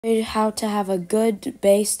How to have a good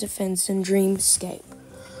base defense in Dreamscape.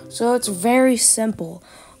 So it's very simple.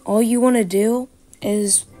 All you want to do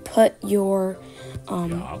is put your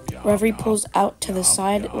reverie pools out to the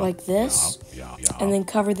side like this, and then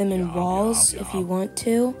cover them in walls if you want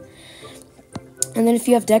to. And then if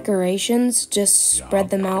you have decorations, just spread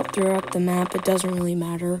them out throughout the map. It doesn't really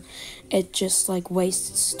matter. It just like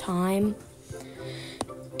wastes time.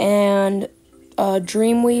 And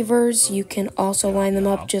Dreamweavers, you can also line them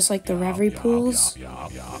up just like the reverie pools.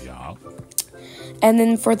 And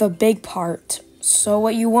then for the big part, so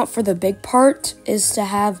what you want for the big part is to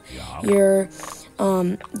have your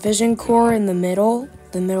vision core in the middle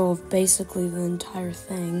of basically the entire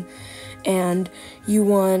thing. And you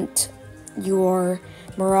want your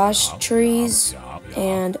mirage trees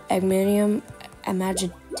and imaginarium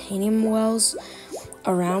wells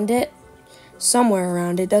around it. Somewhere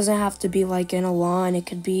around it. Doesn't have to be like in a line. It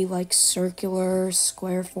could be like circular,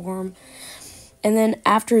 square form. And then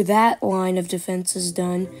after that line of defense is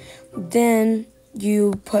done, then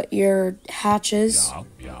you put your hatches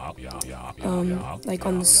like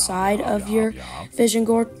on the side of your vision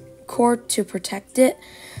core to protect it.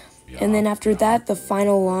 And then after that, the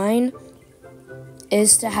final line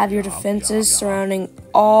is to have your defenses surrounding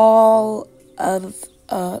all of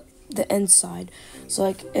the inside. So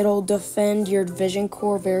like it'll defend your vision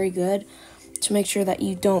core very good to make sure that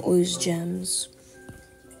you don't lose gems.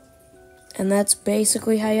 And that's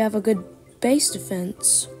basically how you have a good base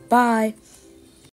defense. Bye.